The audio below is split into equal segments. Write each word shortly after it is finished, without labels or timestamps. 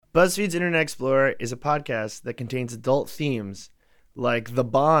BuzzFeed's Internet Explorer is a podcast that contains adult themes like the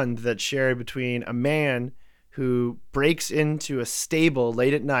bond that's shared between a man who breaks into a stable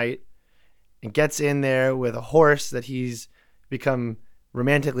late at night and gets in there with a horse that he's become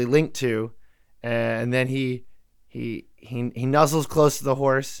romantically linked to, and then he nuzzles close to the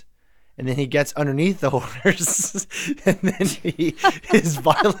horse, and then he gets underneath the horse, and then he is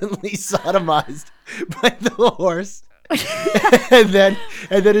violently sodomized by the horse. and then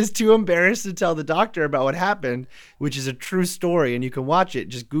is too embarrassed to tell the doctor about what happened, which is a true story, and you can watch it.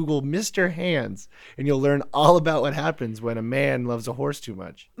 Just Google Mr. Hands and you'll learn all about what happens when a man loves a horse too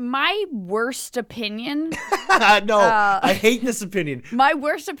much. My worst opinion I hate this opinion. My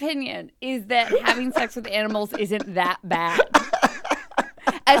worst opinion is that having sex with animals isn't that bad.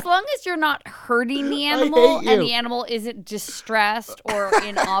 As long as you're not hurting the animal and the animal isn't distressed or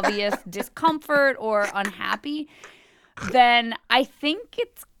in obvious discomfort or unhappy, then I think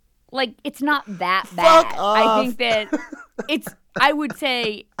it's not that bad. Fuck off. I think that I would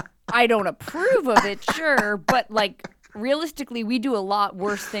say I don't approve of it, sure, but like realistically, we do a lot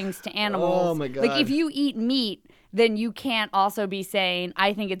worse things to animals. Oh my God. Like if you eat meat, then you can't also be saying,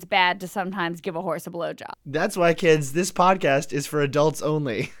 I think it's bad to sometimes give a horse a blowjob. That's why, kids, this podcast is for adults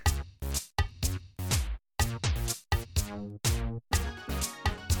only.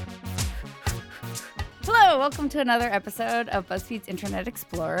 Hello, welcome to another episode of BuzzFeed's Internet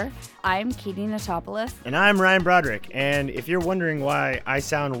Explorer. I'm Katie Natopoulos. And I'm Ryan Broderick. And if you're wondering why I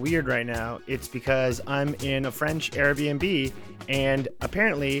sound weird right now, it's because I'm in a French Airbnb, and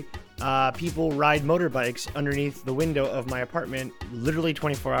apparently people ride motorbikes underneath the window of my apartment literally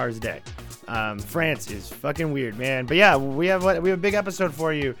 24 hours a day. France is fucking weird, man. But yeah, we have a big episode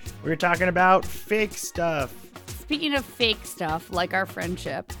for you. We're talking about fake stuff. Speaking of fake stuff, like our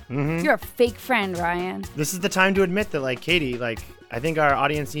friendship, You're a fake friend, Ryan. This is the time to admit that, like, Katie, like, I think our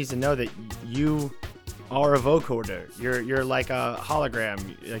audience needs to know that you are a vocoder. You're like a hologram.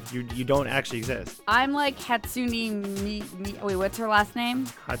 Like, you don't actually exist. I'm like Hatsune wait, what's her last name?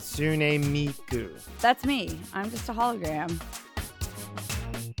 Hatsune Miku. That's me. I'm just a hologram.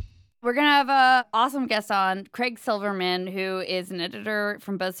 We're going to have an awesome guest on, Craig Silverman, who is an editor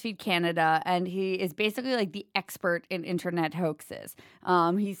from BuzzFeed Canada, and he is basically like the expert in internet hoaxes.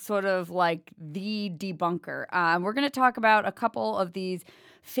 He's sort of like the debunker. We're going to talk about a couple of these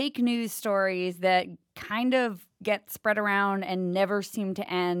fake news stories that kind of get spread around and never seem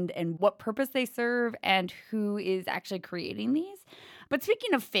to end, and what purpose they serve and who is actually creating these. But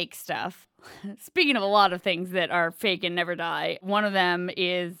speaking of fake stuff, speaking of a lot of things that are fake and never die, one of them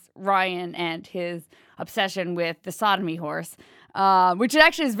is Ryan and his obsession with the sodomy horse, which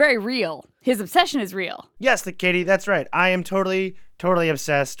actually is very real. His obsession is real. Yes, Katie, that's right. I am totally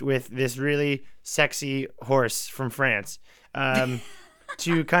obsessed with this really sexy horse from France.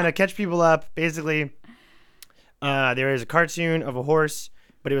 To kind of catch people up, basically, there is a cartoon of a horse,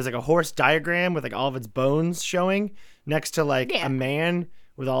 but it was like a horse diagram with like all of its bones showing next to like a man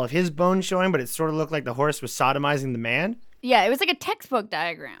with all of his bones showing, but it sort of looked like the horse was sodomizing the man. Yeah, it was like a textbook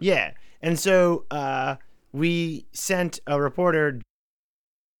diagram. Yeah. And so we sent a reporter,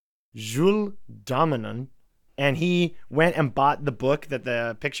 Jules Domanon, and he went and bought the book that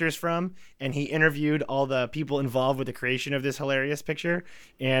the picture is from, and he interviewed all the people involved with the creation of this hilarious picture.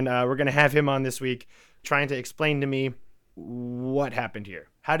 And we're going to have him on this week trying to explain to me what happened here.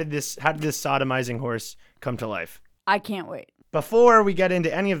 How did this sodomizing horse come to life? I can't wait. Before we get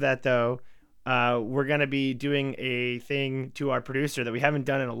into any of that, though, we're going to be doing a thing to our producer that we haven't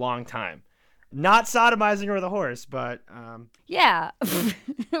done in a long time. Not sodomizing her with a horse, but... Yeah.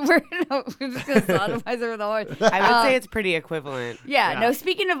 We're just going to sodomize her with a horse. I would say it's pretty equivalent. Yeah. No,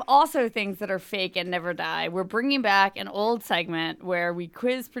 speaking of also things that are fake and never die, we're bringing back an old segment where we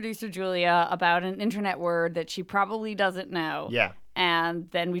quiz producer Julia about an internet word that she probably doesn't know. Yeah. And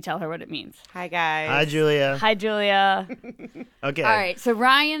then we tell her what it means. Hi, guys. Hi, Julia. Hi, Julia. Okay. All right. So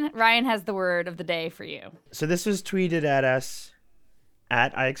Ryan has the word of the day for you. So this was tweeted at us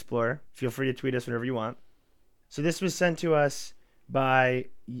at iExplore. Feel free to tweet us whenever you want. So this was sent to us by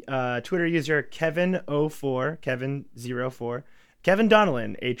Twitter user Kevin04, Kevin04, Kevin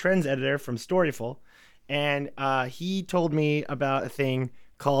Donnellan, a trends editor from Storyful. And he told me about a thing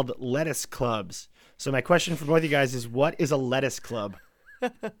called lettuce clubs. So my question for both of you guys is, what is a lettuce club?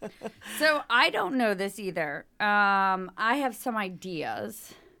 So I don't know this either. I have some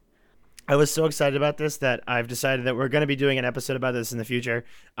ideas. I was so excited about this that I've decided that we're going to be doing an episode about this in the future.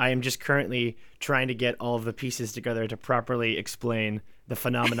 I am just currently trying to get all of the pieces together to properly explain the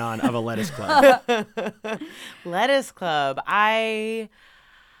phenomenon of a lettuce club. Lettuce club. I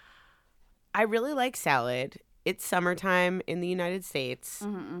really like salad, it's summertime in the United States.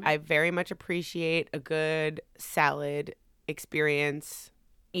 I very much appreciate a good salad experience,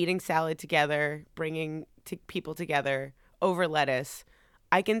 eating salad together, bringing people together over lettuce.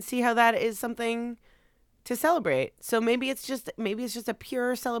 I can see how that is something to celebrate. So maybe it's just a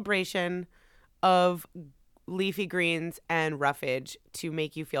pure celebration of leafy greens and roughage to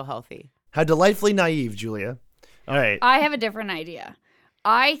make you feel healthy. How delightfully naive, Julia. All right. I have a different idea.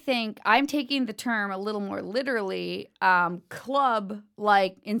 I think I'm taking the term a little more literally. Club,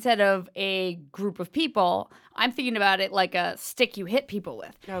 like instead of a group of people, I'm thinking about it like a stick you hit people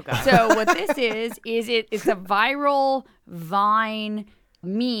with. Oh God. So what this is it's a viral Vine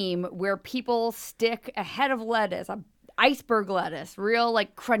meme where people stick a head of lettuce, a iceberg lettuce, real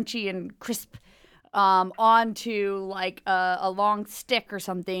like crunchy and crisp, onto like a long stick or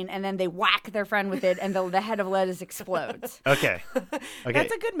something, and then they whack their friend with it, and the head of lettuce explodes. Okay.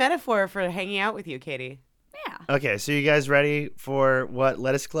 That's a good metaphor for hanging out with you, Katie. Yeah. Okay, so you guys ready for what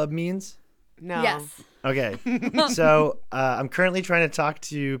Lettuce Club means? No. Yes. Okay. So I'm currently trying to talk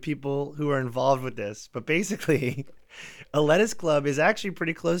to people who are involved with this, but basically, a Lettuce Club is actually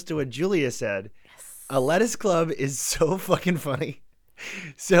pretty close to what Julia said. Yes. A Lettuce Club is so fucking funny.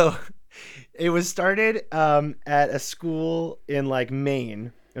 So it was started at a school in like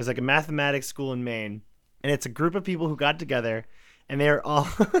Maine. It was like a mathematics school in Maine. And it's a group of people who got together, and they're all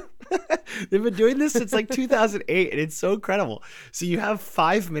they've been doing this since like 2008, and it's so incredible. So you have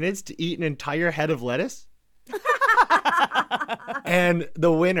 5 minutes to eat an entire head of lettuce. And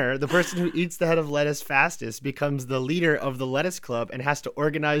the winner, the person who eats the head of lettuce fastest, becomes the leader of the Lettuce Club and has to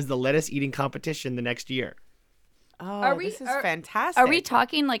organize the lettuce eating competition the next year. Oh, this is fantastic. Are we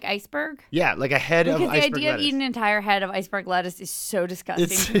talking like iceberg? Yeah, like a head of Because iceberg the idea lettuce. of eating an entire head of iceberg lettuce is so disgusting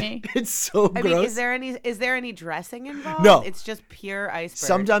to me. It's so I gross. mean, is there any dressing involved? No. It's just pure iceberg.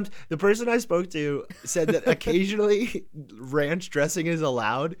 Sometimes the person I spoke to said that occasionally ranch dressing is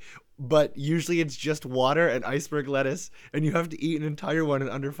allowed, but usually it's just water and iceberg lettuce, and you have to eat an entire one in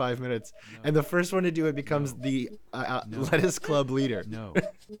under 5 minutes. No. And the first one to do it becomes the Lettuce Club leader. No.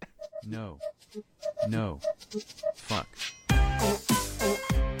 Fuck.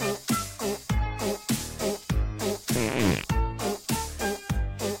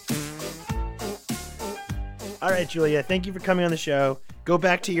 All right, Julia, thank you for coming on the show. Go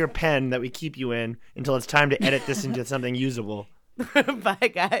back to your pen that we keep you in until it's time to edit this into something usable.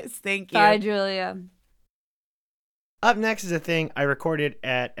 Bye, guys. Thank you. Bye, Julia. Up next is a thing I recorded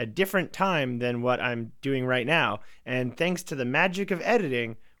at a different time than what I'm doing right now. And thanks to the magic of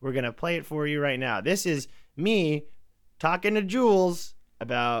editing, we're going to play it for you right now. This is me talking to Jules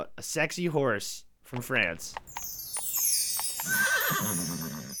about a sexy horse from France.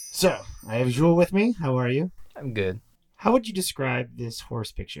 So, I have Jules with me. How are you? I'm good. How would you describe this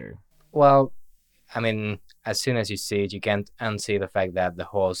horse picture? Well, I mean, as soon as you see it, you can't unsee the fact that the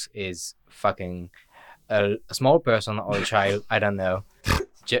horse is fucking a small person or a child. I don't know.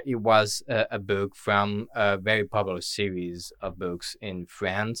 It was a book from a very popular series of books in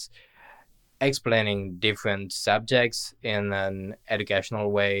France, explaining different subjects in an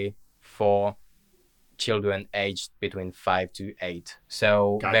educational way for children aged between 5 to 8.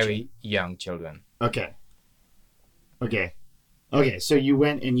 So Gotcha. Very young children. Okay, so you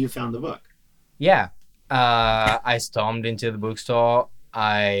went and you found the book. Yeah. I stormed into the bookstore.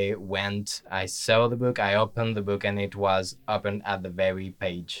 I saw the book, I opened the book, and it was opened at the very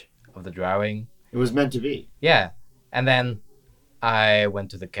page of the drawing. It was meant to be. Yeah. And then I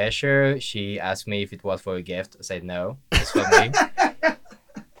went to the cashier. She asked me if it was for a gift. I said no, it's for me.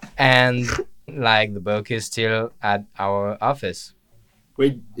 And like the book is still at our office.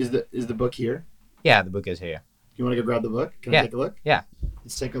 Wait, is the book here? Yeah, the book is here. You want to go grab the book? Can I take a look? Yeah.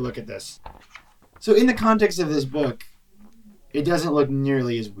 Let's take a look at this. So in the context of this book, it doesn't look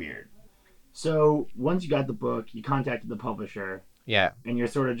nearly as weird. So once you got the book, you contacted the publisher. Yeah. And you're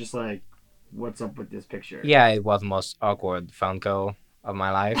sort of just like, what's up with this picture? Yeah, it was the most awkward phone call of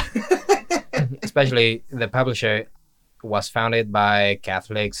my life. Especially the publisher was founded by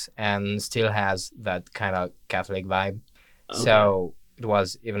Catholics and still has that kind of Catholic vibe. Okay. So it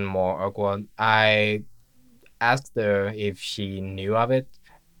was even more awkward. I asked her if she knew of it,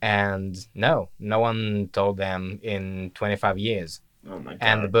 and no one told them in 25 years. Oh my God.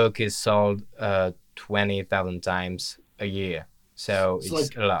 And the book is sold 20,000 times a year. So it's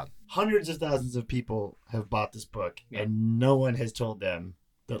like a lot. Hundreds of thousands of people have bought this book, and no one has told them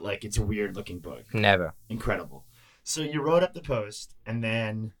that like it's a weird looking book. Never. Incredible. So you wrote up the post, and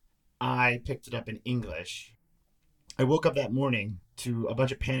then I picked it up in English. I woke up that morning to a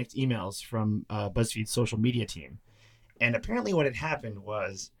bunch of panicked emails from BuzzFeed's social media team. And apparently what had happened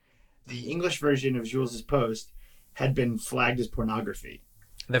was the English version of Jules's post had been flagged as pornography.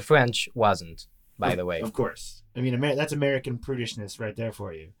 The French wasn't, by the way. Of course. I mean, that's American prudishness right there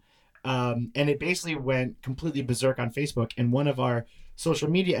for you. And it basically went completely berserk on Facebook. And one of our social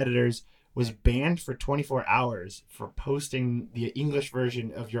media editors was banned for 24 hours for posting the English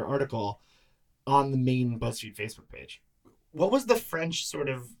version of your article on the main BuzzFeed Facebook page. What was the French sort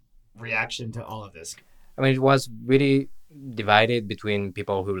of reaction to all of this? I mean, it was really divided between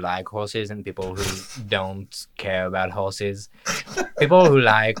people who like horses and people who don't care about horses. People who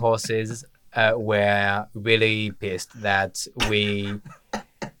like horses were really pissed that we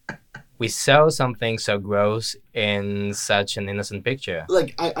saw something so gross in such an innocent picture.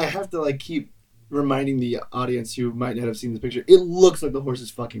 Like, I have to like keep reminding the audience who might not have seen this picture. It looks like the horse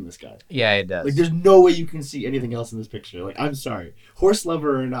is fucking this guy. Yeah, it does. Like, there's no way you can see anything else in this picture. Like, I'm sorry, horse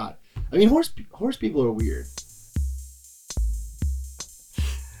lover or not. I mean, horse people are weird.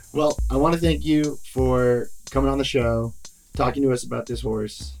 Well, I want to thank you for coming on the show, talking to us about this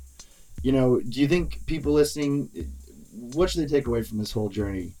horse. You know, do you think people listening, what should they take away from this whole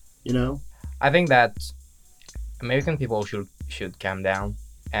journey? You know, I think that American people should calm down,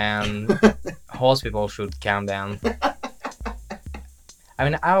 and horse people should calm down. I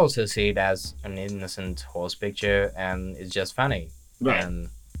mean, I also see it as an innocent horse picture, and it's just funny. Right. And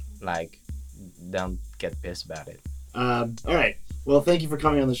like, don't get pissed about it. All right. Well, thank you for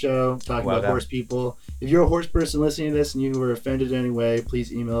coming on the show, talking about horse people. If you're a horse person listening to this and you were offended in any way,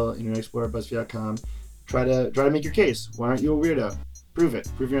 please email internetexplorer@buzzfeed.com. Try to make your case. Why aren't you a weirdo? Prove it.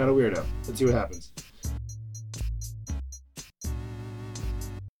 Prove you're not a weirdo. Let's see what happens.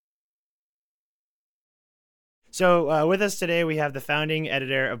 So with us today, we have the founding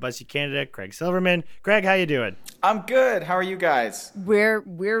editor of BuzzFeed Canada, Craig Silverman. Craig, how you doing? I'm good. How are you guys? We're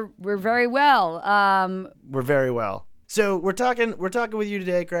very well. We're very well. So we're talking with you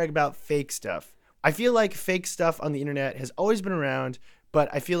today, Craig, about fake stuff. I feel like fake stuff on the internet has always been around, but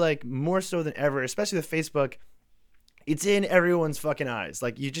I feel like more so than ever, especially with Facebook, it's in everyone's fucking eyes.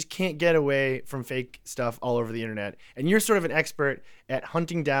 Like, you just can't get away from fake stuff all over the internet. And you're sort of an expert at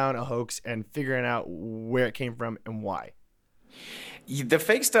hunting down a hoax and figuring out where it came from and why. The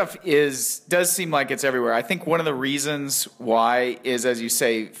fake stuff does seem like it's everywhere. I think one of the reasons why is, as you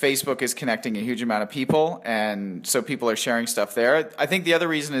say, Facebook is connecting a huge amount of people, and so people are sharing stuff there. I think the other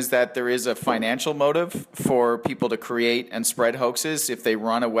reason is that there is a financial motive for people to create and spread hoaxes. If they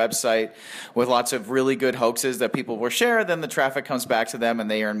run a website with lots of really good hoaxes that people will share, then the traffic comes back to them and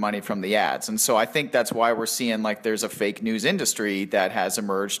they earn money from the ads. And so I think that's why we're seeing like there's a fake news industry that has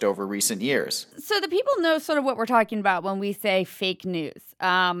emerged over recent years. So the people know sort of what we're talking about when we say fake news.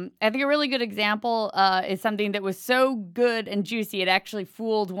 I think a really good example is something that was so good and juicy, it actually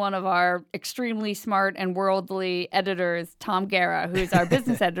fooled one of our extremely smart and worldly editors, Tom Guerra, who's our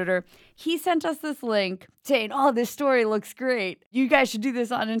business editor. He sent us this link saying, oh, this story looks great. You guys should do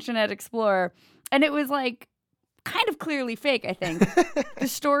this on Internet Explorer. And it was like kind of clearly fake, I think. The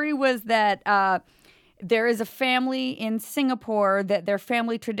story was that there is a family in Singapore that their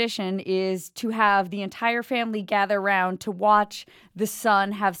family tradition is to have the entire family gather around to watch the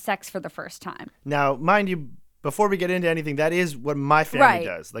son have sex for the first time. Now, mind you, before we get into anything, that is what my family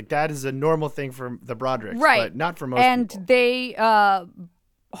does. Like, that is a normal thing for the Brodricks, but not for most people. And they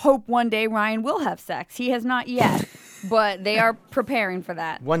hope one day Ryan will have sex. He has not yet, but they are preparing for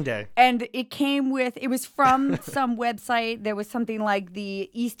that. One day. And it was from some website. There was something like the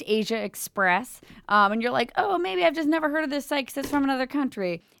East Asia Express. And you're like, oh, maybe I've just never heard of this site because it's from another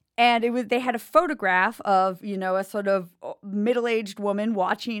country. And they had a photograph of, a sort of middle-aged woman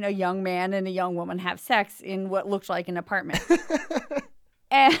watching a young man and a young woman have sex in what looked like an apartment.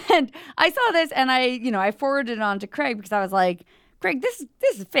 And I saw this and I forwarded it on to Craig because I was like, Craig, this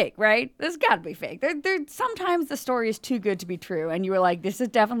is fake, right? This has got to be fake. Sometimes the story is too good to be true. And you were like, this is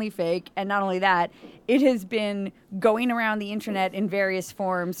definitely fake. And not only that, it has been going around the internet in various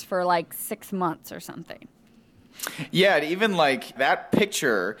forms for like 6 months or something. Yeah, even like that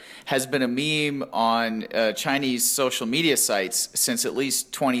picture has been a meme on Chinese social media sites since at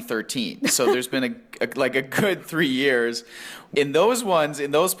least 2013. So there's been a good 3 years. In those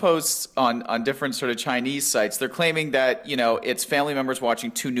posts on different sort of Chinese sites, they're claiming that, it's family members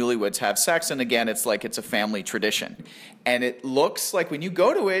watching two newlyweds have sex. And again, it's like it's a family tradition. And it looks like when you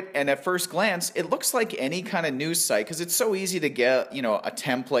go to it and at first glance, it looks like any kind of news site because it's so easy to get, you know, a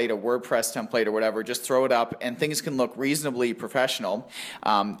template, a WordPress template or whatever, just throw it up and things can look reasonably professional.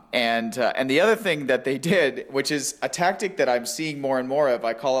 And the other thing that they did, which is a tactic that I'm seeing more and more of,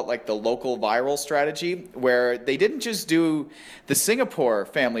 I call it like the local viral strategy, where they didn't just do the Singapore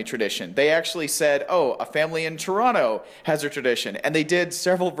family tradition. They actually said, oh, a family in Toronto has a tradition. And they did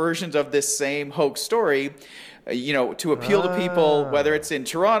several versions of this same hoax story, you know, to appeal to people, whether it's in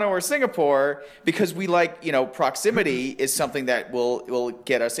Toronto or Singapore, because we like, you know, proximity is something that will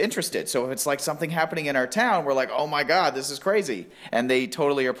get us interested. So if it's like something happening in our town, we're like, oh my God, this is crazy. And they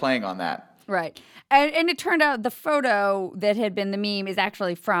totally are playing on that. Right. And it turned out the photo that had been the meme is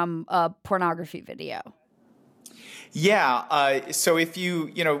actually from a pornography video. Yeah. So if you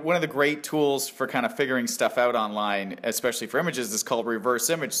know, one of the great tools for kind of figuring stuff out online, especially for images, is called reverse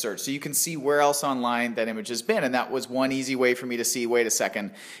image search. So you can see where else online that image has been. And that was one easy way for me to see, wait a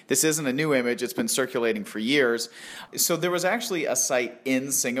second, this isn't a new image. It's been circulating for years. So there was actually a site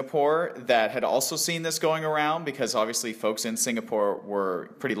in Singapore that had also seen this going around because obviously folks in Singapore were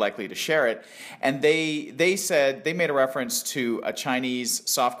pretty likely to share it. And they said, they made a reference to a Chinese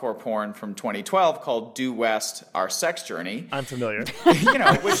softcore porn from 2012 called Due West, Our Sex Journey. I'm familiar. You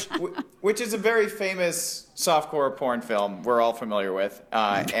know, which is a very famous softcore porn film we're all familiar with,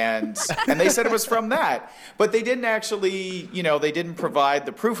 and they said it was from that, but they didn't actually, you know, they didn't provide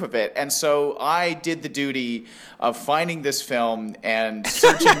the proof of it, and so I did the duty of finding this film and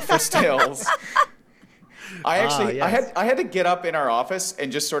searching for stills. Yes. I had to get up in our office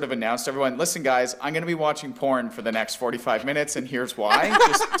and just sort of announce to everyone, listen guys, I'm going to be watching porn for the next 45 minutes and here's why.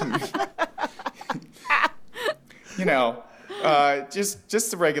 You know,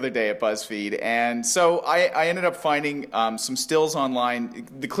 just a regular day at BuzzFeed. And so I ended up finding some stills online.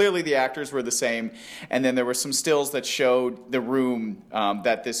 Clearly the actors were the same. And then there were some stills that showed the room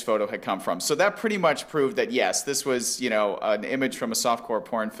that this photo had come from. So that pretty much proved that, yes, this was, you know, an image from a softcore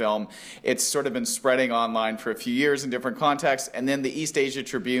porn film. It's sort of been spreading online for a few years in different contexts. And then the East Asia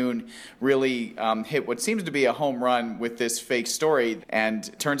Tribune really hit what seems to be a home run with this fake story. And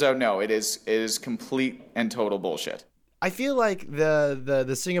it turns out, no, it is complete and total bullshit. I feel like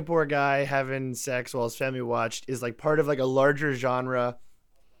the Singapore guy having sex while his family watched is like part of like a larger genre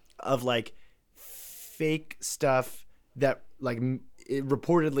of like fake stuff that like it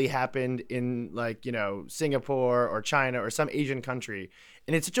reportedly happened in like, you know, Singapore or China or some Asian country.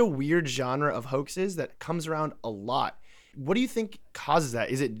 And it's such a weird genre of hoaxes that comes around a lot. What do you think causes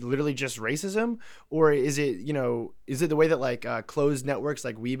that? Is it literally just racism, or is it, you know, is it the way that like closed networks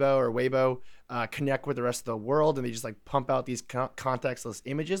like Weibo connect with the rest of the world and they just like pump out these contextless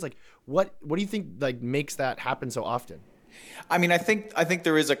images? Like what do you think like makes that happen so often? I mean, I think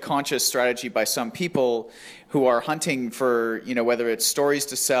there is a conscious strategy by some people who are hunting for, you know, whether it's stories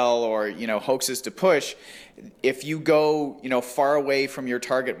to sell or, you know, hoaxes to push. If you go, you know, far away from your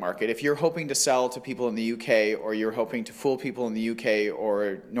target market, if you're hoping to sell to people in the UK or you're hoping to fool people in the UK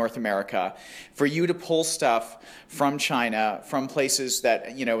or North America, for you to pull stuff from China, from places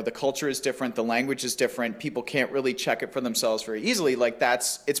that, you know, the culture is different, the language is different, people can't really check it for themselves very easily, like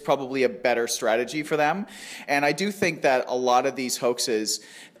it's probably a better strategy for them. And I do think that a lot of these hoaxes,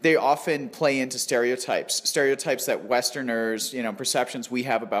 they often play into stereotypes that Westerners, you know, perceptions we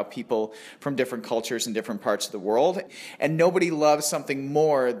have about people from different cultures and different parts of the world. And nobody loves something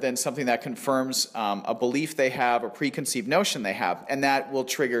more than something that confirms a belief they have, a preconceived notion they have, and that will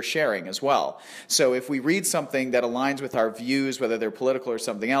trigger sharing as well. So if we read something that aligns with our views, whether they're political or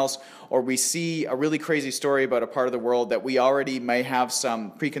something else, or we see a really crazy story about a part of the world that we already may have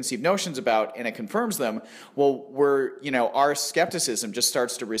some preconceived notions about, and it confirms them, well, our skepticism just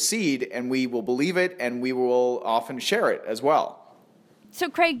starts to recede, and we will believe it, and we will often share it as well. So,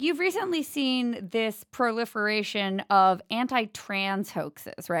 Craig, you've recently seen this proliferation of anti-trans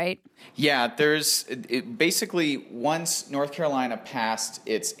hoaxes, right? Yeah, basically once North Carolina passed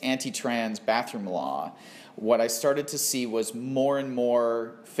its anti-trans bathroom law, what I started to see was more and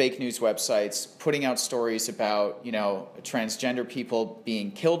more fake news websites putting out stories about, you know, transgender people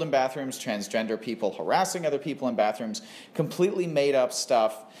being killed in bathrooms, transgender people harassing other people in bathrooms, completely made up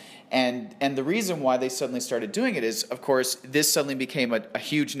stuff. And the reason why they suddenly started doing it is, of course, this suddenly became a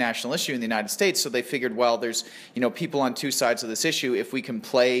huge national issue in the United States. So they figured, well, there's, you know, people on two sides of this issue. If we can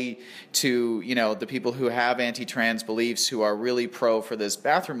play to, you know, the people who have anti-trans beliefs, who are really pro for this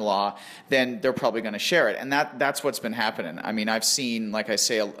bathroom law, then they're probably going to share it. And that's what's been happening. I mean, I've seen, like I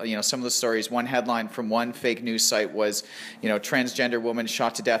say, you know, some of the stories. One headline from one fake news site was, you know, transgender woman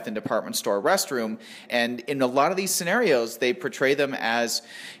shot to death in department store restroom. And in a lot of these scenarios, they portray them as,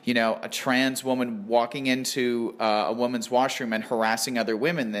 you know, a trans woman walking into a woman's washroom and harassing other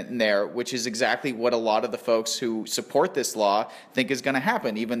women in there, which is exactly what a lot of the folks who support this law think is going to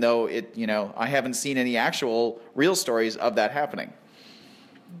happen, even though I haven't seen any actual real stories of that happening.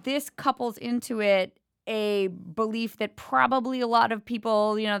 This couples into it a belief that probably a lot of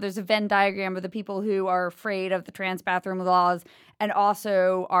people, there's a Venn diagram of the people who are afraid of the trans bathroom laws and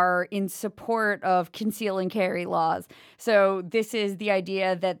also are in support of conceal and carry laws. So this is the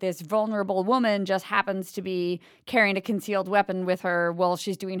idea that this vulnerable woman just happens to be carrying a concealed weapon with her while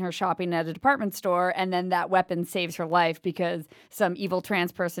she's doing her shopping at a department store, and then that weapon saves her life because some evil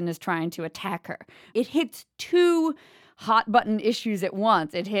trans person is trying to attack her. It hits two hot button issues at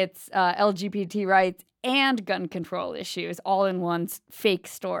once. It hits LGBT rights and gun control issues all in one fake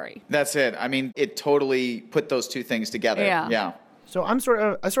story. That's it. I mean, it totally put those two things together. Yeah. So I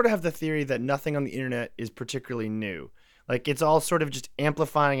sort of have the theory that nothing on the internet is particularly new. Like, it's all sort of just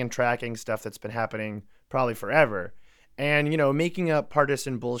amplifying and tracking stuff that's been happening probably forever. And, making up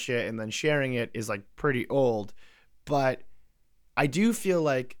partisan bullshit and then sharing it is like pretty old. But I do feel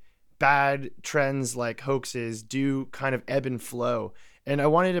like bad trends like hoaxes do kind of ebb and flow. And I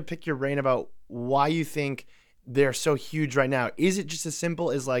wanted to pick your brain about why you think they're so huge right now. Is it just as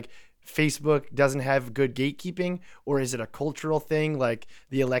simple as like Facebook doesn't have good gatekeeping, or is it a cultural thing like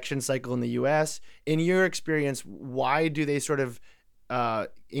the election cycle in the US? In your experience, why do they sort of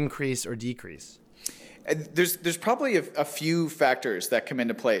increase or decrease? There's probably a few factors that come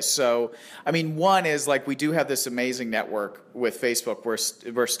into place. So, I mean, one is like we do have this amazing network with Facebook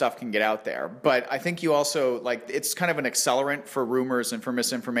where stuff can get out there. But I think you also, like, it's kind of an accelerant for rumors and for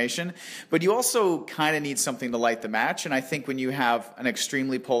misinformation. But you also kind of need something to light the match. And I think when you have an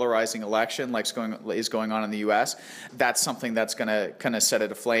extremely polarizing election like is going on in the U.S., that's something that's going to kind of set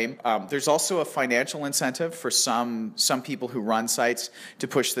it aflame. There's also a financial incentive for some people who run sites to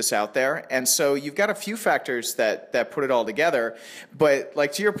push this out there. And so you've got a few factors that put it all together. But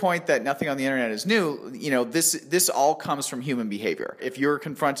like to your point that nothing on the internet is new, this all comes from human behavior. If you're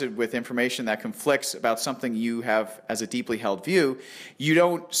confronted with information that conflicts about something you have as a deeply held view, you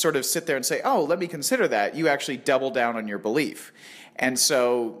don't sort of sit there and say, oh, let me consider that. You actually double down on your belief. And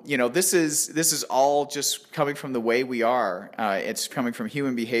so, this is all just coming from the way we are. It's coming from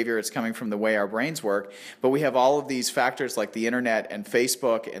human behavior. It's coming from the way our brains work. But we have all of these factors like the internet and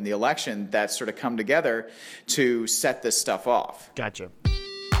Facebook and the election that sort of come together to set this stuff off. Gotcha.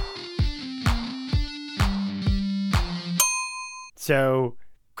 So,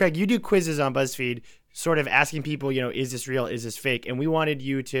 Craig, you do quizzes on BuzzFeed, sort of asking people, is this real? Is this fake? And we wanted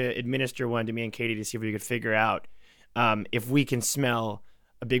you to administer one to me and Katie to see if we could figure out if we can smell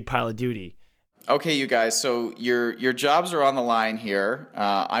a big pile of duty. Okay, you guys. So your jobs are on the line here.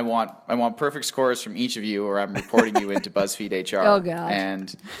 I want perfect scores from each of you, or I'm reporting you into BuzzFeed HR. Oh God.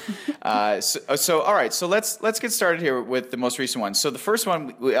 And so all right. So let's get started here with the most recent one. So the first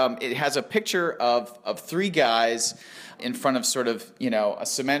one, it has a picture of three guys in front of sort of a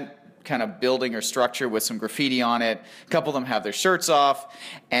cement kind of building or structure with some graffiti on it. A couple of them have their shirts off,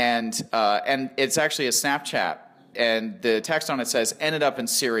 and it's actually a Snapchat. And the text on it says, ended up in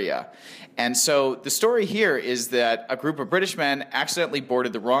Syria. And so the story here is that a group of British men accidentally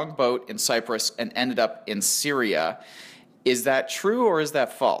boarded the wrong boat in Cyprus and ended up in Syria. Is that true or is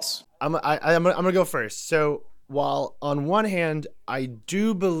that false? I'm going to go first. So while on one hand, I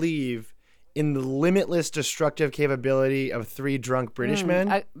do believe in the limitless destructive capability of three drunk British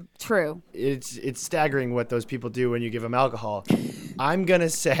men. True. It's staggering what those people do when you give them alcohol. I'm going to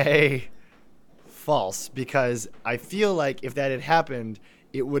say false, because I feel like if that had happened,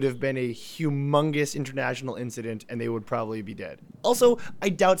 it would have been a humongous international incident and they would probably be dead. Also, I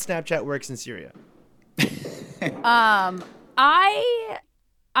doubt Snapchat works in Syria. I'm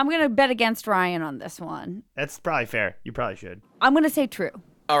going to bet against Ryan on this one. That's probably fair. You probably should. I'm going to say true.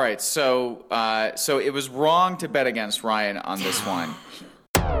 All right, so it was wrong to bet against Ryan on this one.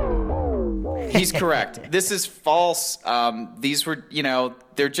 He's correct. This is false. These were,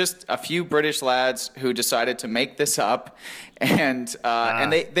 they're just a few British lads who decided to make this up, and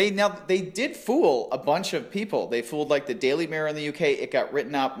they did fool a bunch of people. They fooled like the Daily Mirror in the UK. It got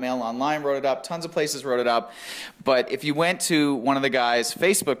written up. Mail Online wrote it up. Tons of places wrote it up. But if you went to one of the guys'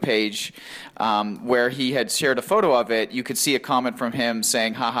 Facebook page where he had shared a photo of it, you could see a comment from him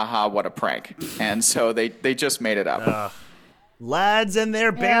saying, "Ha ha ha, what a prank!" And so they just made it up. Lads and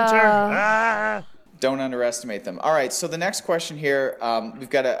their banter. Don't underestimate them. All right, so the next question here,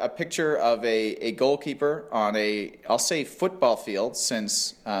 we've got a picture of a goalkeeper on I'll say football field,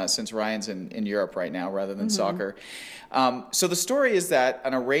 since Ryan's in Europe right now rather than soccer. So the story is that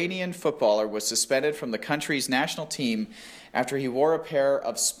an Iranian footballer was suspended from the country's national team after he wore a pair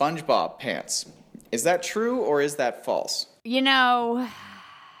of SpongeBob pants. Is that true or is that false? You know,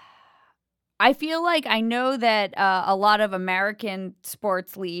 I feel like I know that a lot of American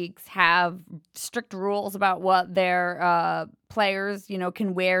sports leagues have strict rules about what their players,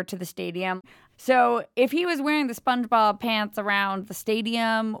 can wear to the stadium. So if he was wearing the SpongeBob pants around the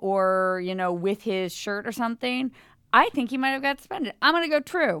stadium or, with his shirt or something, I think he might have got suspended. I'm going to go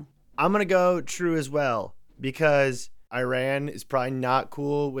true. I'm going to go true as well because Iran is probably not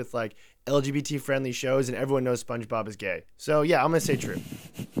cool with like LGBT-friendly shows and everyone knows SpongeBob is gay. So yeah, I'm going to say true.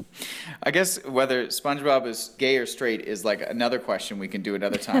 I guess whether SpongeBob is gay or straight is like another question we can do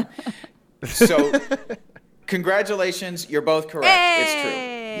another time. So congratulations, you're both correct. Hey! It's true.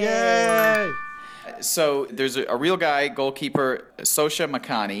 Yay! So there's a real guy, goalkeeper Sosha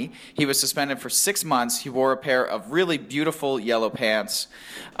Makani. He was suspended for 6 months. He wore a pair of really beautiful yellow pants.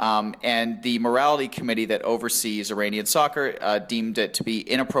 And the morality committee that oversees Iranian soccer deemed it to be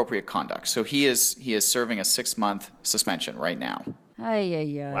inappropriate conduct. So he is serving a 6-month suspension right now.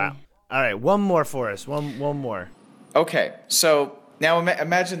 Wow. All right, one more for us. One more. Okay, so now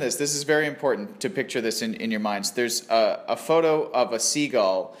imagine this. This is very important to picture this in your minds. There's a photo of a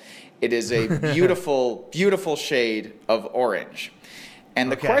seagull. It is a beautiful, beautiful shade of orange.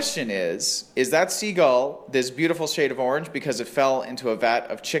 And the question is that seagull this beautiful shade of orange because it fell into a vat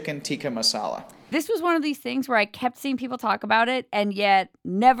of chicken tikka masala? This was one of these things where I kept seeing people talk about it and yet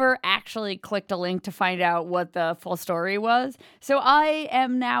never actually clicked a link to find out what the full story was. So I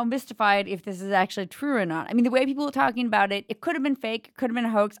am now mystified if this is actually true or not. I mean, the way people were talking about it, it could have been fake, it could have been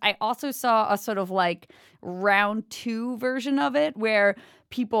a hoax. I also saw a sort of like round 2 version of it where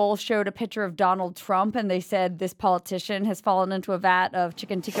people showed a picture of Donald Trump and they said this politician has fallen into a vat of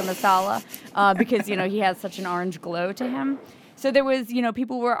chicken tikka masala because, he has such an orange glow to him. So there was,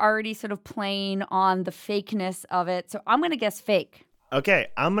 people were already sort of playing on the fakeness of it. So I'm going to guess fake. Okay,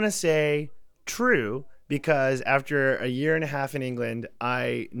 I'm going to say true because after a year and a half in England,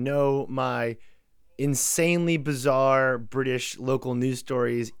 I know my insanely bizarre British local news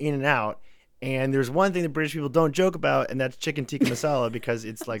stories in and out. And there's one thing that British people don't joke about, and that's chicken tikka masala because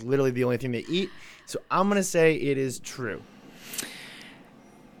it's like literally the only thing they eat. So I'm going to say it is true.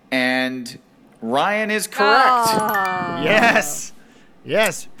 And Ryan is correct. Oh.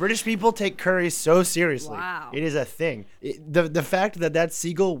 Yes. British people take curry so seriously. Wow. It is a thing. The fact that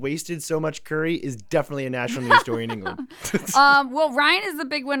seagull wasted so much curry is definitely a national news story in England. Well, Ryan is the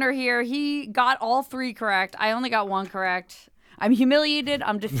big winner here. He got all 3 correct. I only got 1 correct. I'm humiliated.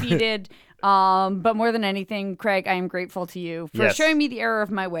 I'm defeated. But more than anything, Craig, I am grateful to you for showing me the error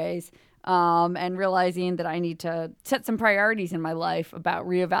of my ways. And realizing that I need to set some priorities in my life about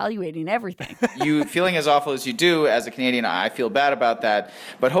reevaluating everything. You feeling as awful as you do as a Canadian, I feel bad about that.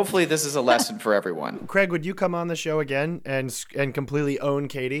 But hopefully this is a lesson for everyone. Craig, would you come on the show again and completely own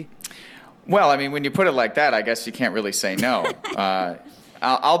Katie? Well, I mean, when you put it like that, I guess you can't really say no.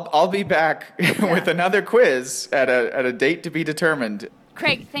 I'll be back with another quiz at a date to be determined.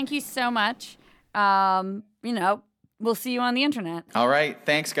 Craig, thank you so much. We'll see you on the internet. All right.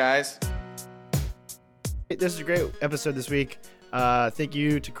 Thanks, guys. This is a great episode this week. Thank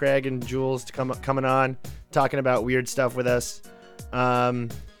you to Craig and Jules to coming on, talking about weird stuff with us.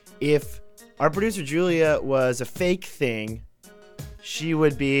 If our producer Julia was a fake thing, she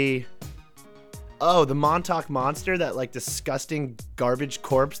would be the Montauk Monster, that like disgusting garbage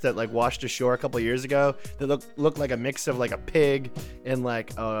corpse that like washed ashore a couple years ago that looked like a mix of like a pig and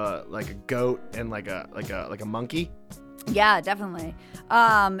like a goat and like a monkey. Yeah, definitely.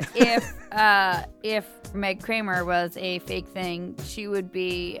 If Meg Kramer was a fake thing, she would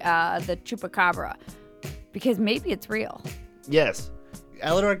be the chupacabra, because maybe it's real. Yes,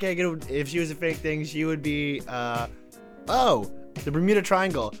 Eleanor Kagan, if she was a fake thing, she would be the Bermuda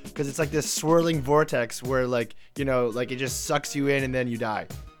Triangle, because it's like this swirling vortex where like it just sucks you in and then you die.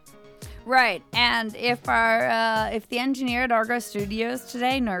 Right, and if the engineer at Argo Studios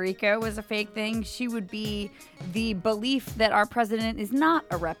today, Noriko, was a fake thing, she would be the belief that our president is not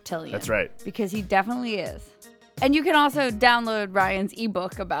a reptilian. That's right. Because he definitely is. And you can also download Ryan's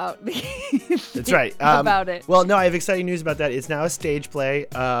ebook about That's right. About it. Well, no, I have exciting news about that. It's now a stage play.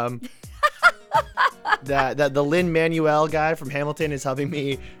 That the Lin-Manuel guy from Hamilton is helping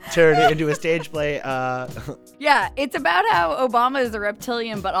me turn it into a stage play. Yeah, it's about how Obama is a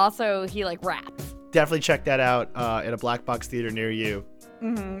reptilian, but also he like raps. Definitely check that out at a black box theater near you.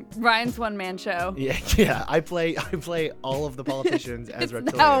 Mm-hmm. Ryan's one-man show. Yeah. I play all of the politicians as reptilians.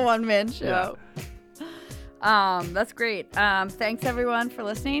 It's now a one-man show. Yeah. That's great. Thanks everyone for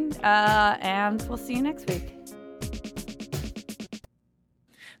listening, and we'll see you next week.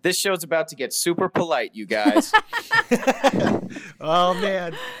 This show's about to get super polite, you guys. Oh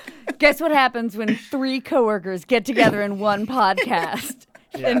man. Guess what happens when 3 coworkers get together in one podcast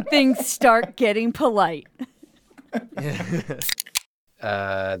and things start getting polite?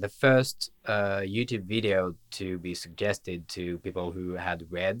 The first YouTube video to be suggested to people who had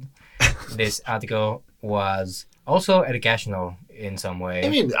read this article was also educational in some way. I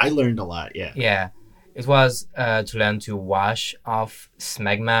mean, I learned a lot, yeah. Yeah. It was to learn to wash off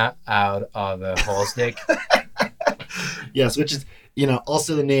smegma out of a horse dick. Yes, which is,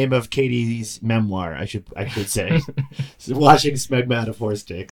 also the name of Katie's memoir, I should say. So washing smegma out of horse dick.